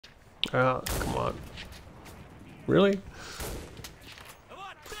Ah, come on. Really?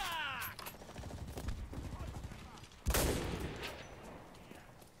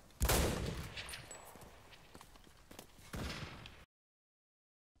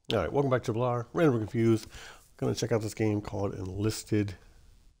 Alright, welcome back to Blar. Randomly Confused. Gonna check out this game called Enlisted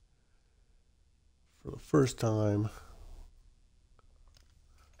for the first time.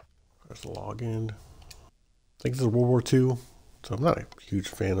 There's the login. I think this is World War II, so I'm not a huge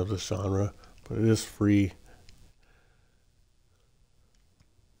fan of this genre, but it is free.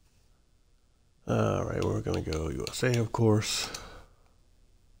 Alright, we're gonna go USA, of course.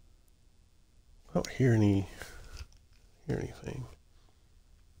 I don't hear anything.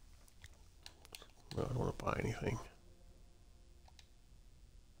 No, I don't want to buy anything.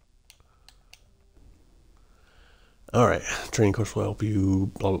 Alright, training course will help you.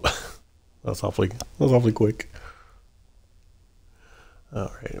 Blah, blah, blah. That was awfully quick.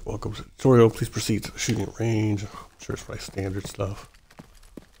 Alright, welcome to the tutorial. Please proceed to the shooting range. I'm sure it's probably standard stuff.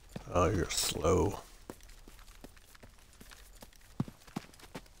 Oh, you're slow.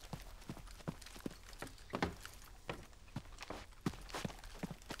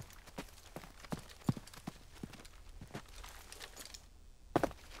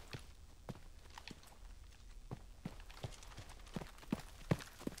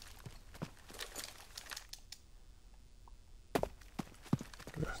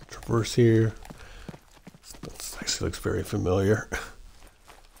 Traverse here. This actually looks very familiar.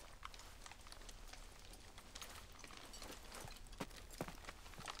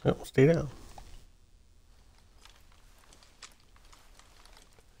 Oh, stay down.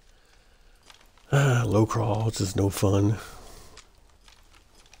 Low crawl, it's just no fun.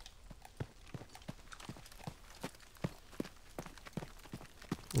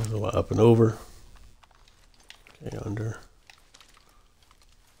 There's a lot up and over. Okay, under.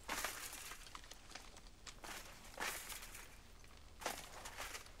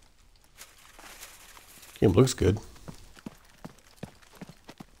 Game looks good.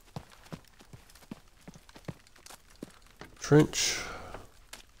 Trench.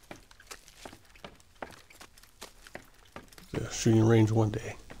 The shooting range one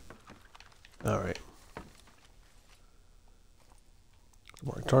day. Alright.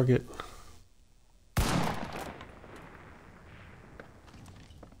 Mark target.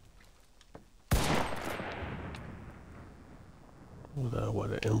 What,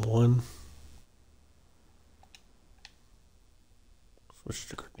 an M1? Switch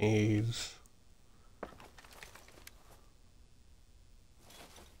to grenades.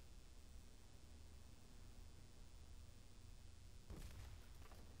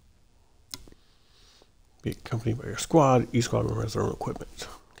 Be accompanied by your squad. Each squad member has their own equipment.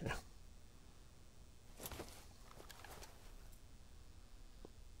 Okay.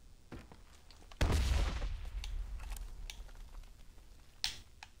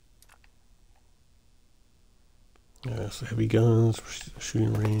 Yeah, so heavy guns,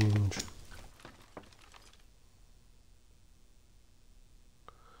 shooting range.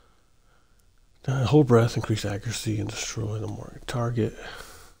 Hold breath, increase accuracy, and destroy the marked target.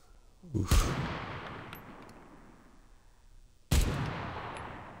 Oof.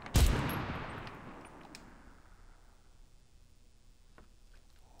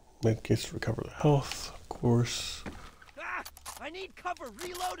 Medkits to recover the health, of course. Ah, I need cover.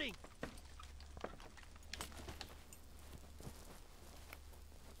 Reloading.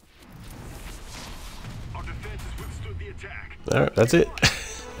 Our defenses withstood the attack. All right, that's it.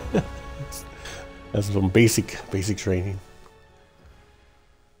 That's some basic training.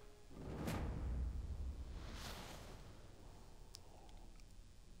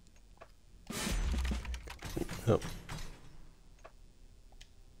 Oh.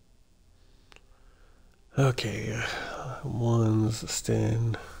 Okay, one's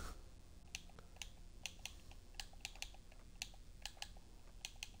stand.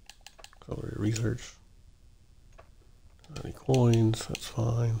 Accelerate research. Not any coins, that's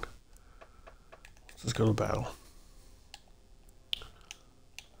fine. Let's just go to battle.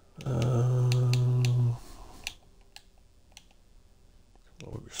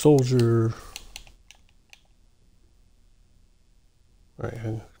 Soldier. All right,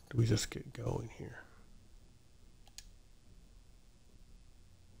 how do we just get going here?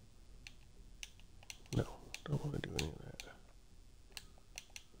 No, don't want to do any of that.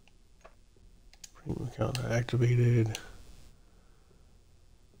 Premium account activated.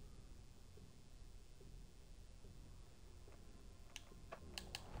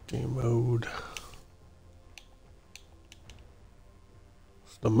 Game mode.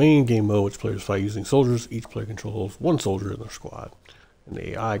 The main game mode, which players fight using soldiers. Each player controls one soldier in their squad. And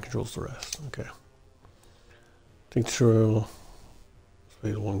the AI controls the rest. Okay. Think sure. Let's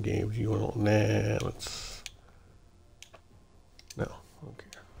play the one game. Do you want to? Nah, let's. No. Okay.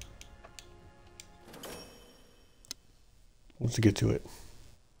 Let's get to it.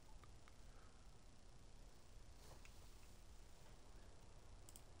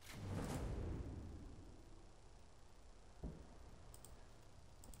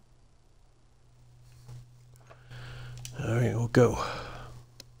 All right, we'll go.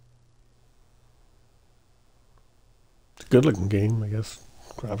 It's a good looking game, I guess,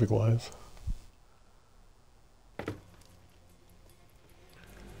 graphic wise.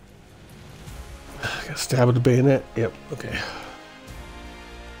 Got stab with the bayonet. Yep, okay.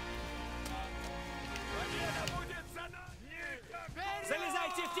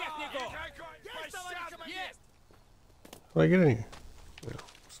 How do I get in here? Yeah,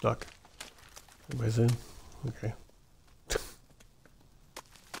 stuck. Everybody's in? Okay.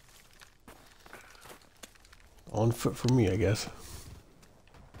 On foot for me, I guess.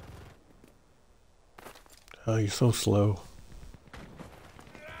 Oh, you're so slow.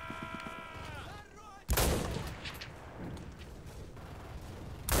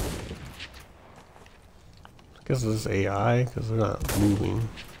 I guess it's AI, because they're not moving.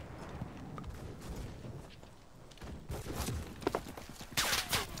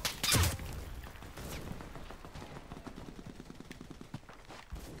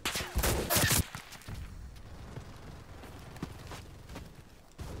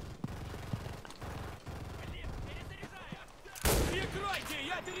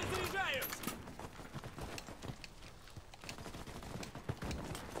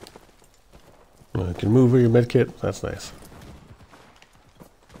 You can move with your medkit. That's nice.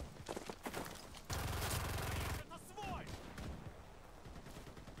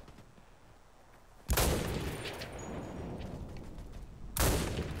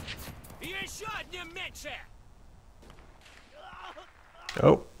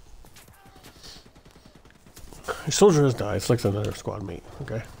 Oh. Your soldier has died. Selects another squad mate.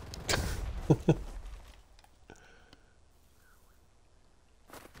 Okay.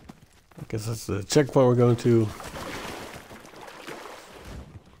 I guess that's the checkpoint we're going to.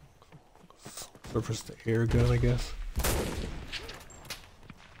 Surface to air gun, I guess.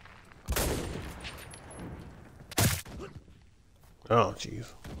 Oh, jeez.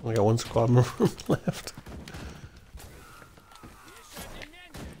 Only got one squad member left.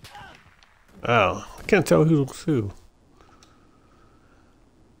 Oh, I can't tell who's who.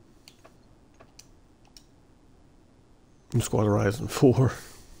 Squad Horizon 4.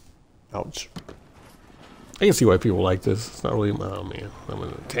 Ouch. I can see why people like this. It's not really, oh man, I'm in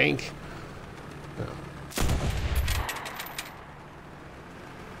a tank. No.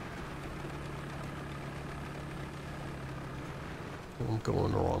 I'm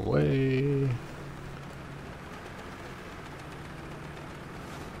going the wrong way.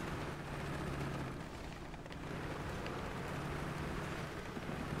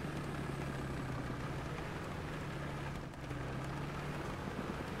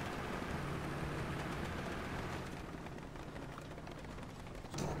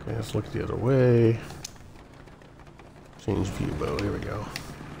 Okay, let's look the other way. Change view mode. Here we go.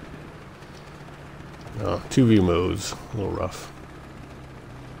 Oh, 2 view modes. A little rough.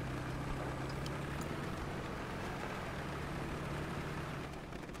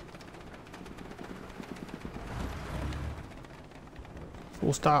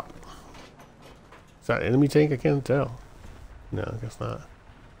 Full stop. Is that enemy tank? I can't tell. No, I guess not.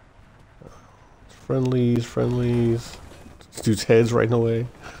 Friendlies, friendlies. This dude's head's right in the way.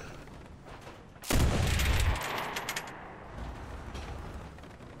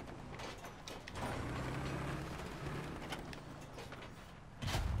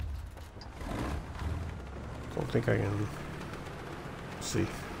 Don't think I can see.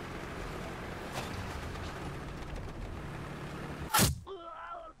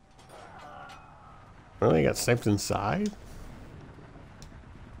 Really? Got sniped inside?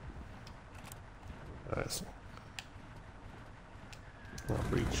 Alright. Not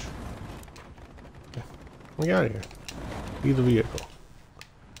breach. Okay. We got out of here. Leave the vehicle.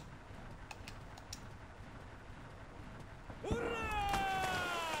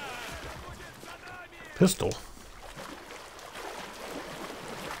 Pistol.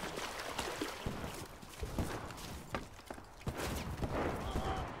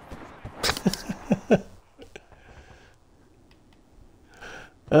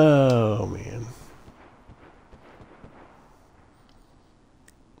 Oh man.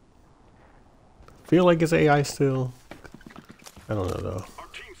 Feel like it's AI still. I don't know though. Our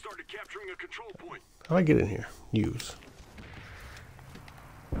team started capturing a control point. How do I get in here? Use.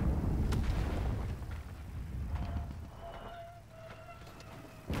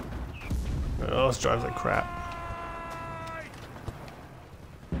 Oh, this drives like crap.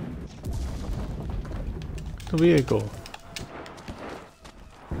 The vehicle.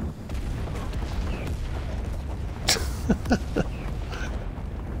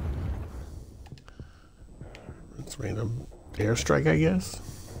 It's random airstrike, I guess.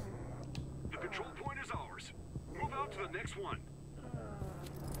 The control point is ours. Move out to the next one.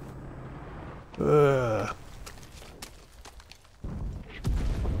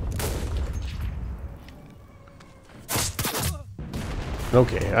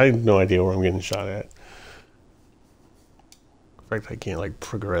 Okay, I have no idea where I'm getting shot at. The fact I can't like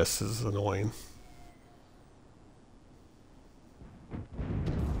progress is annoying.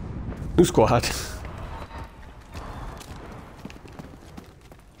 New squad.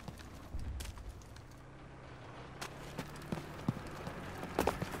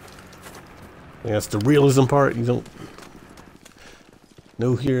 That's the realism part. You don't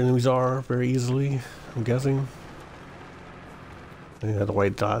know who your enemies are very easily, I'm guessing. And you have the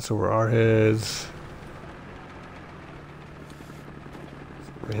white dots over our heads.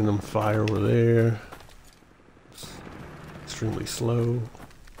 Random fire over there. It's extremely slow.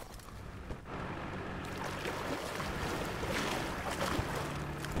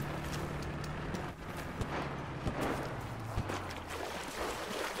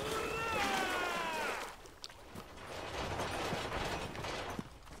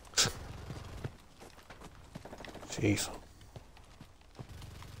 Jeez.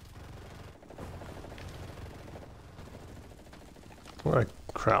 Where do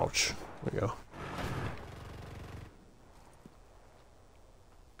I crouch? There we go.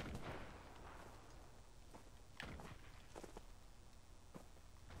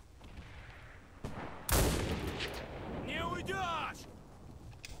 Here we dodge.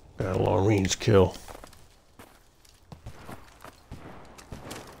 Got a long range kill.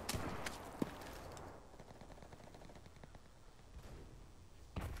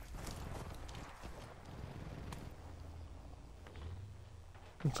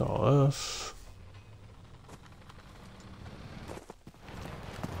 It's all us.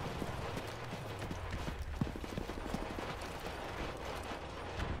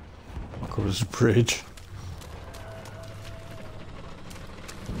 Walk over this bridge.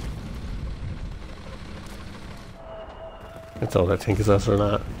 I tell that tank is us or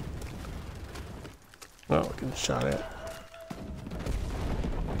not. Oh, getting shot at.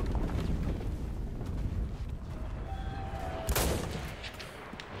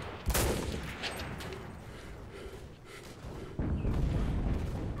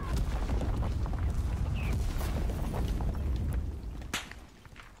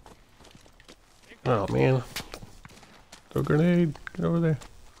 Oh man. Throw a grenade. Get over there.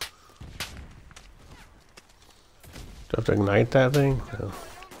 Do I have to ignite that thing? No.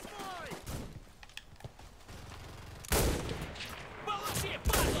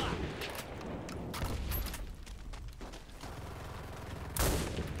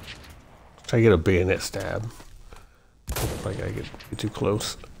 Try to get a bayonet stab. Like I get too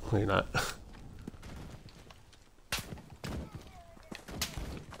close. Maybe not.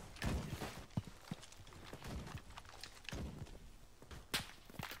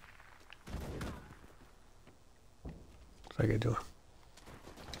 What's that guy doing?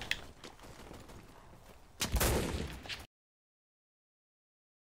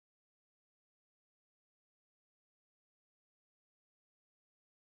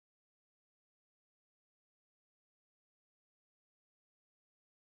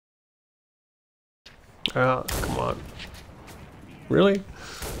 Oh, come on. Really?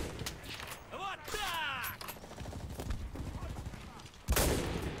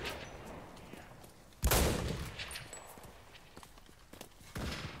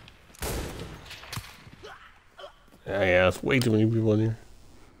 Yeah, it's way too many people in here.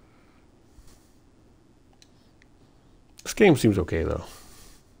 This game seems okay though.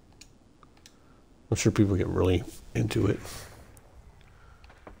 I'm sure people get really into it.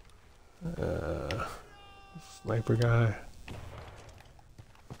 Sniper guy.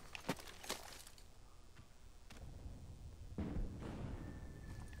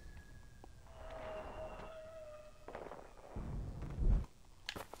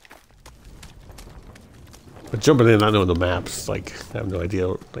 But jumping in, not knowing the maps, like I have no idea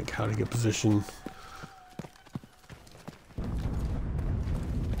like how to get position.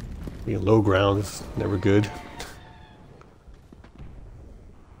 Being low ground is never good.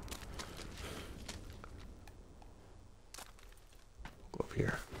 Go up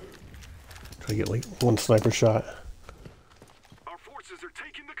here. Try to get like one sniper shot. Our forces are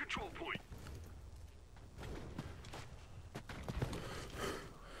taking the control point.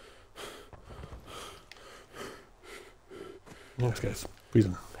 This guy's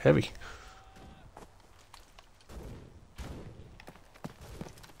breathing heavy.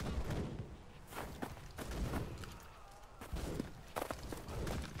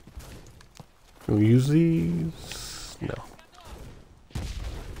 Can we use these? No.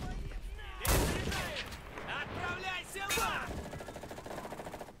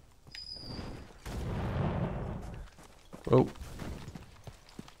 Oh.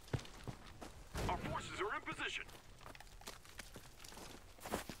 Our forces are in position.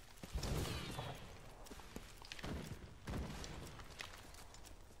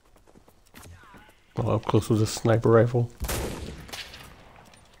 Well, up close with a sniper rifle.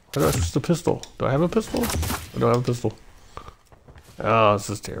 Why do I switch the pistol? Do I have a pistol? I don't have a pistol. Oh, this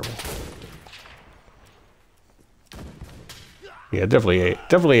is terrible. Yeah,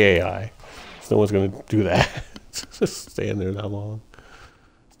 definitely AI. So no one's gonna do that. Just stand there that long.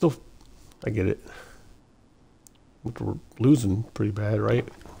 Still, I get it. We're losing pretty bad, right?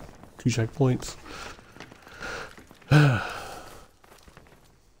 2 checkpoints.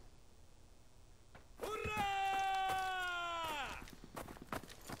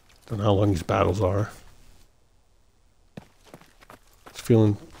 Don't know how long these battles are. It's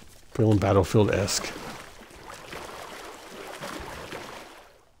feeling Battlefield-esque.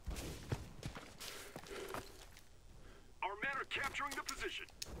 Our men are capturing the position.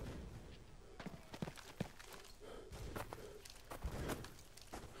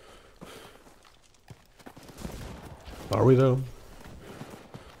 Are we though?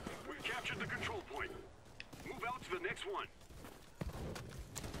 We've captured the control point. Move out to the next one.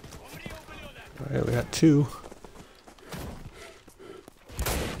 Alright, we got 2.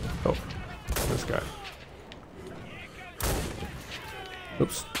 Oh, this guy.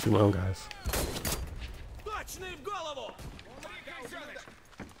 Oops, 2 my own guys. Точный в голову!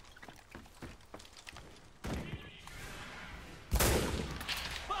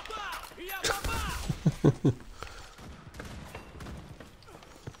 Попал! Я попал!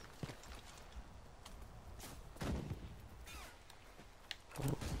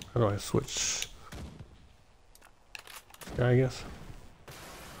 How do I switch? This guy, I guess.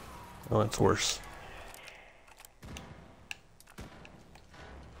 Oh, that's worse.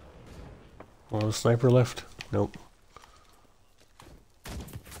 Oh, the sniper left? Nope.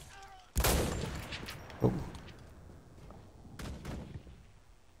 Oh.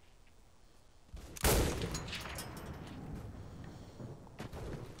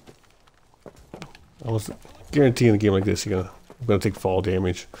 I was guaranteeing a game like this, I'm gonna take fall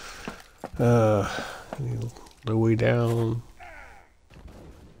damage. Low way down.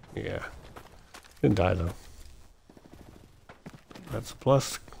 Yeah. Didn't die though. That's a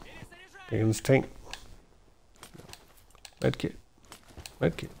plus. Taking this tank. Medkit.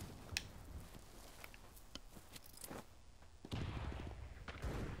 Medkit.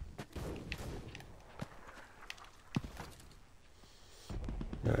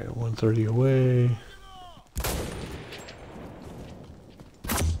 Alright, 130 away.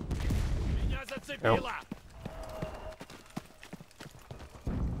 Меня зацепило!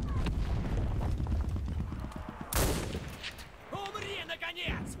 Умри,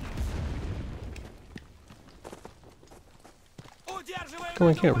 наконец! Удерживай! Come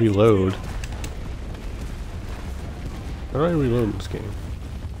on, I can't reload. How do I reload in this game?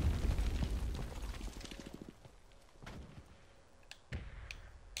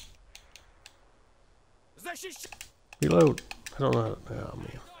 Защищай! Reload. I don't know how to. Oh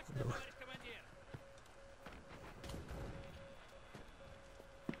man. Whatever.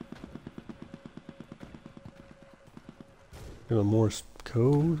 Got a Morse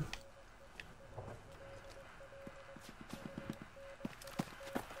code.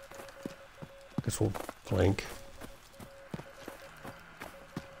 Guess we'll flank.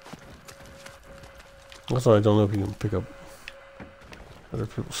 Also, I don't know if you can pick up other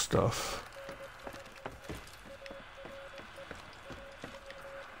people's stuff.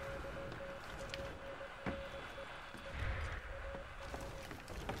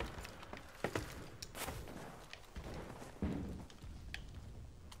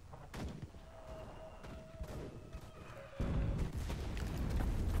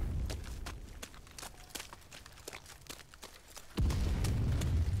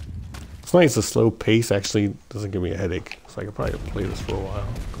 It's nice, the slow pace actually doesn't give me a headache, so I could probably play this for a while.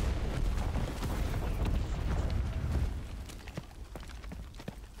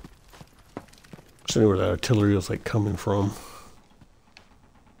 Just knew where that artillery was like coming from.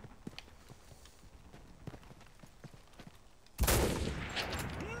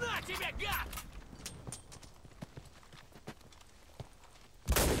 На тебе, гад!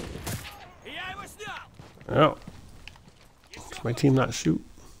 Я его снял! Oh, Еще Does my team not shoot?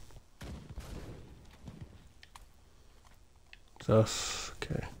 It's us.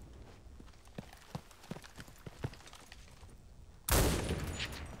 Okay.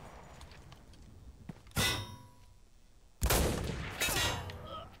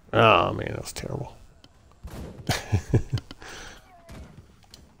 Oh man, that was terrible.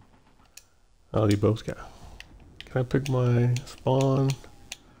 Oh, they both got. Can I pick my spawn?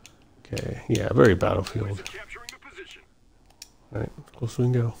 Okay, yeah, very battlefield. Capturing the position. All right, close we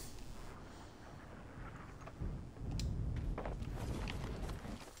can go.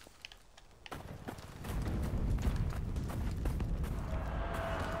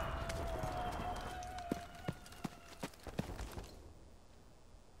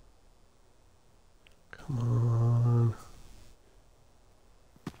 Come on.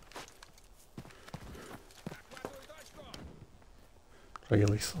 I get at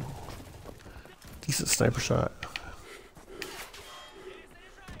least a decent sniper shot.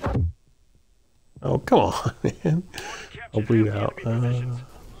 Oh, come on, man. I'll bleed out. Continue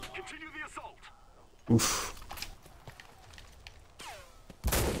the assault. Oof.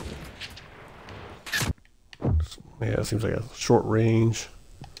 Yeah, it seems like a short range.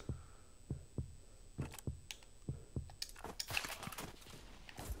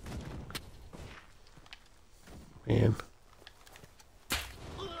 Man.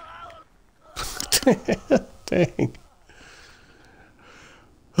 Dang.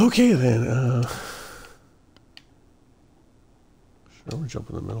 Okay then, sure, we'll jump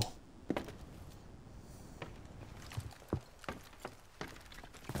in the middle.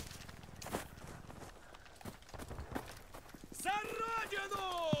 За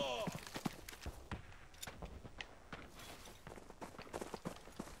родину!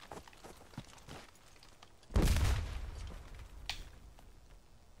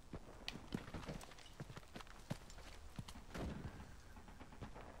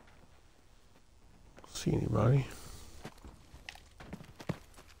 See anybody?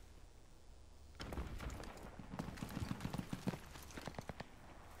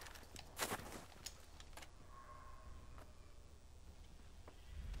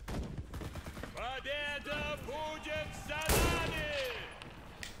 Победа будет за нами!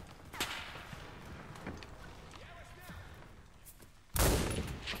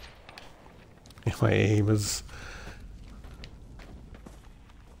 If my aim is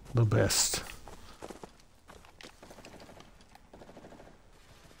the best.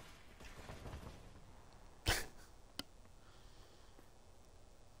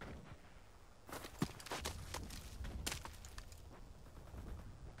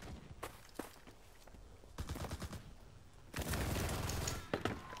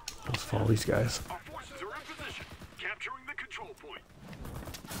 Let's follow these guys. Our forces are in position. Capturing the control point.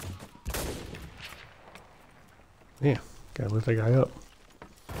 Yeah, gotta lift that guy up.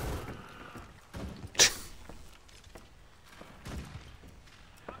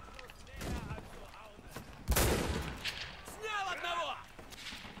 Снял одного!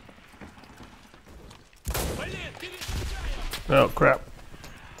 Блин, перезаряжаю! Oh crap.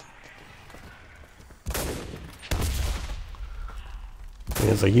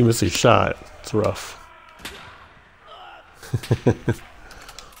 Yeah, it's like you miss a shot. It's rough. Come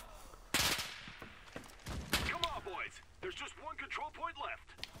on, boys. There's just one control point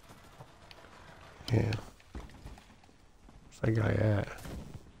left. Yeah. Where's that guy at?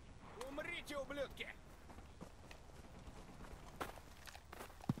 Умрите, ублюдки!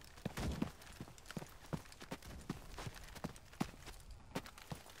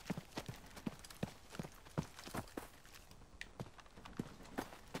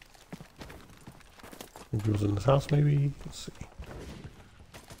 Maybe he was in this house, maybe? Let's see.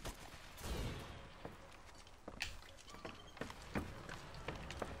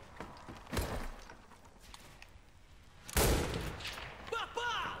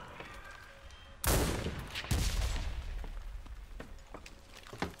 Попал!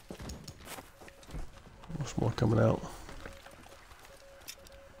 There's more coming out.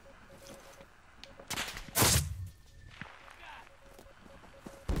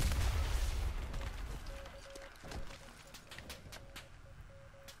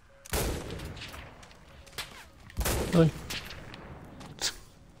 Really?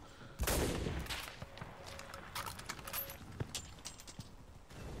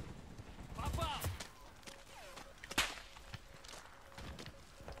 Попал!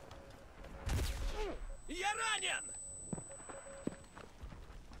 Я ранен!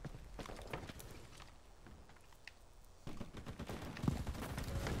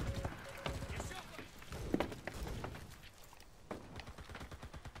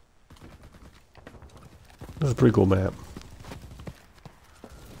 This is a pretty cool map.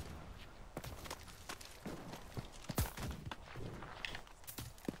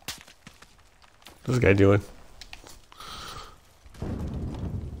 What's this guy doing?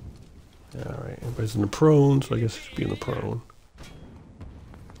 Alright, everybody's in the prone, so I guess it should be in the prone.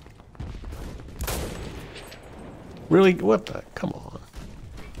 Really? What the? Come on.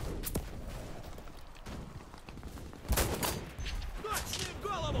 Точно в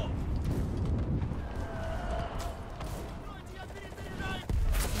голову!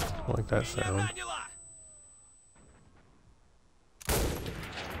 I like that Меня sound. ранило!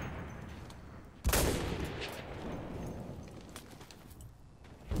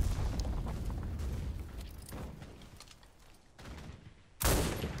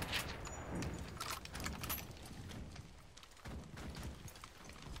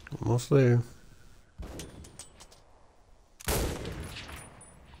 Almost there.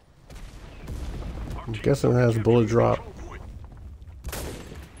 I'm guessing it has a bullet drop.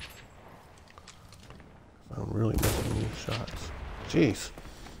 I'm really missing these shots. Jeez.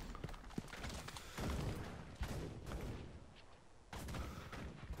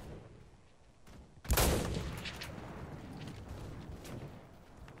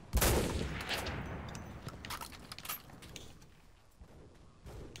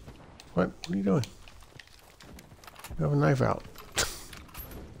 What? What are you doing? You have a knife out.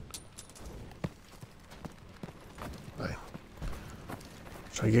 Right.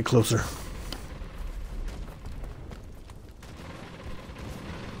 Try to get closer.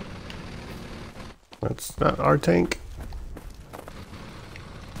 That's not our tank.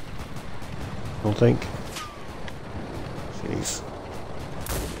 Don't think. Jeez.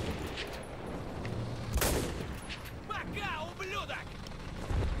 Пока, ублюдок!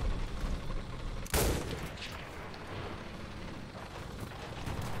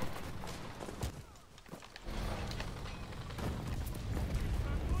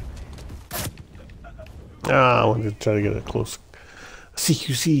 Ah, I wanted to try to get a close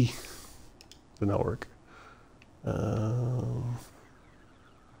CQC. Did not work. Can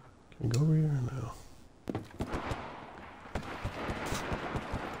we go over here? No.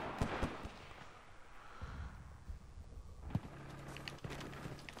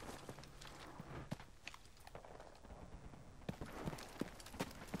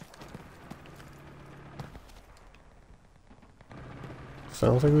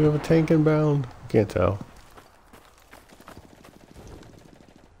 Sounds like we have a tank inbound. Can't tell.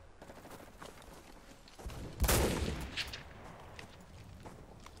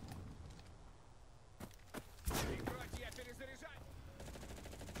 Прекрать, я перезаряжаю!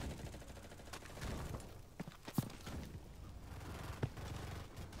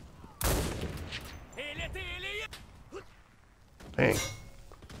 Или ты, или я! Dang.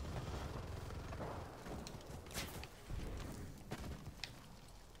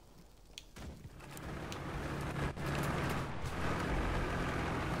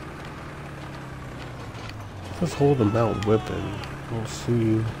 Let's hold the mount weapon. We'll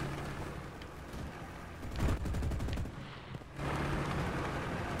see.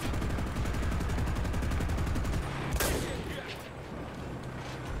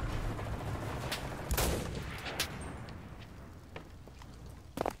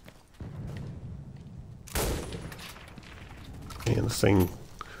 Man, this thing.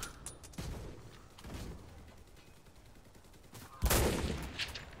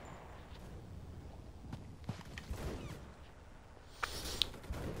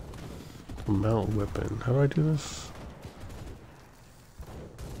 Mount weapon. How do I do this?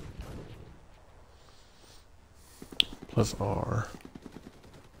 Plus R.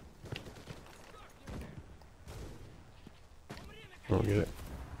 I don't get it.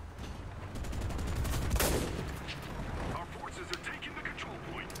 Our forces are taking the control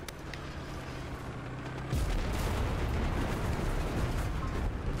point.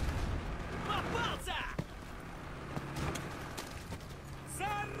 Попался!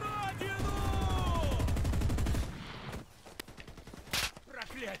 За родину!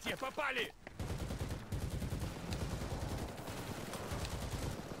 Проклятие, попали!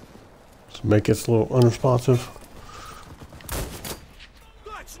 So make it a little unresponsive.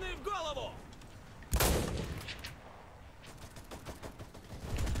 Точный в голову!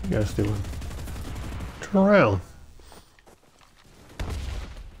 What you guys doing? Turn around.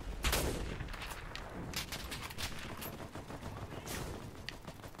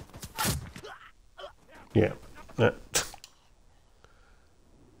 Yeah.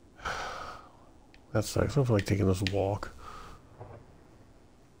 That sucks. I don't feel like taking this walk.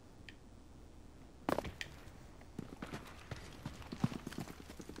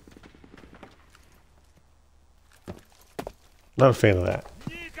 Not a fan of that.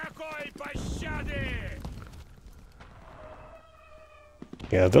 Никакой пощады!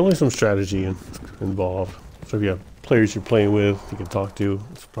 Yeah, definitely some strategy involved. So if you have players you're playing with, you can talk to.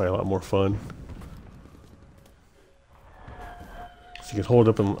 It's probably a lot more fun. So you can hold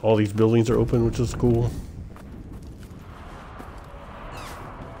up and all these buildings are open, which is cool.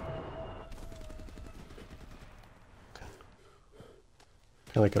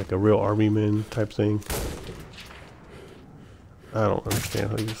 Kind of like a real army man type thing. I don't understand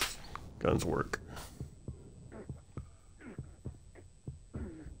how these guns work.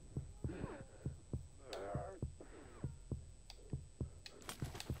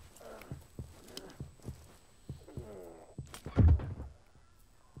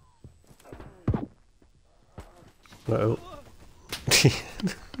 Uh-oh.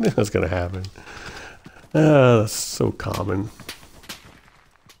 That's gonna happen. That's so common.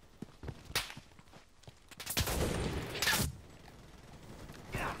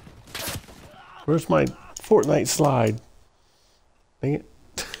 Where's my Fortnite slide? Dang it.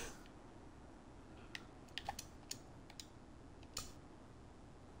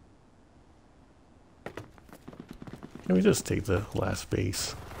 Can we just take the last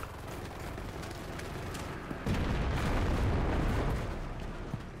base?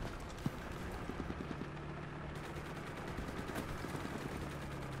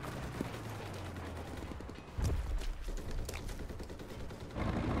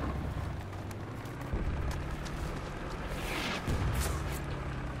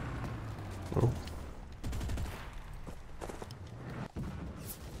 Oh.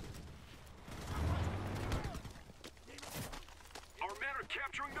 Our men are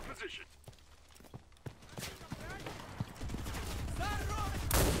capturing the position.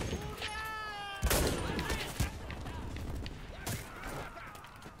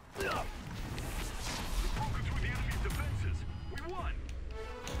 Broken through the enemy's defenses. We won.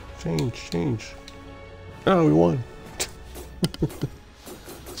 Change. Oh, we won.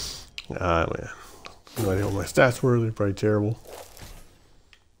 Ah, man. No idea what my stats were. They're probably terrible.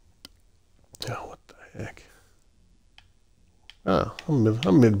 Oh, what the heck? Oh,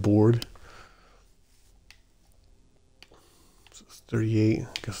 I'm mid-board. So it's 38. I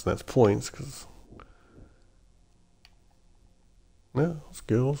guess that's points, because... No,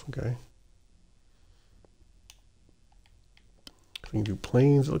 skills. Okay. So we can do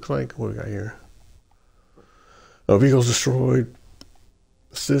planes, it looks like. What do we got here? Oh, vehicles destroyed.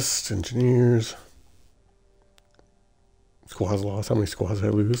 Assist, engineers. Squads lost. How many squads did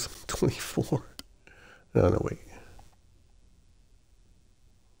I lose? 24. No, wait.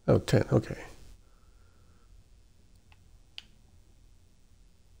 Oh, 10. Okay.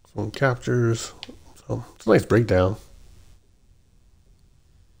 Some captures. So it's a nice breakdown.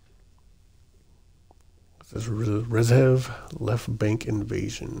 This is Rezhev left bank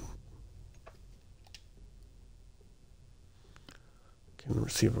invasion. Can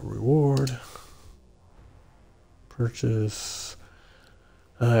receive a reward. Purchase.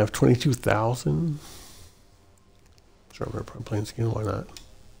 I have 22,000. Sure, I'm playing this again. Why not?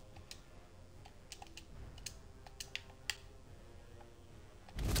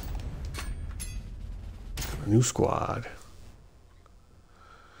 A new squad.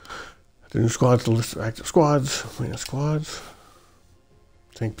 The new squad's the list of active squads. Main squads.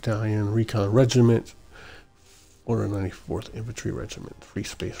 Tank Battalion, Recon Regiment, 494th Infantry Regiment. Free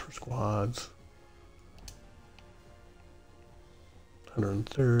space for squads.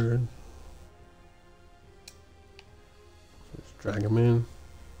 103rd. Let's drag them in.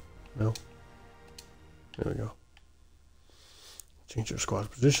 No. There we go. Change your squad's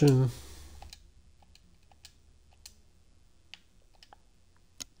position.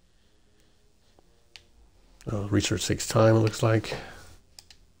 Research takes time, it looks like.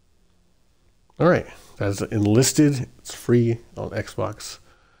 All right, that's Enlisted. It's free on Xbox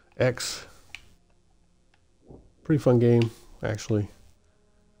X. Pretty fun game, actually.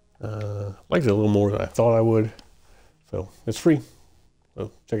 Liked it a little more than I thought I would. So it's free.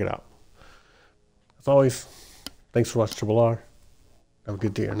 So check it out. As always, thanks for watching Triple R. Have a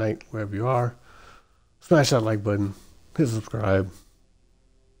good day or night wherever you are. Smash that like button. Hit subscribe.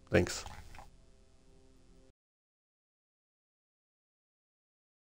 Thanks.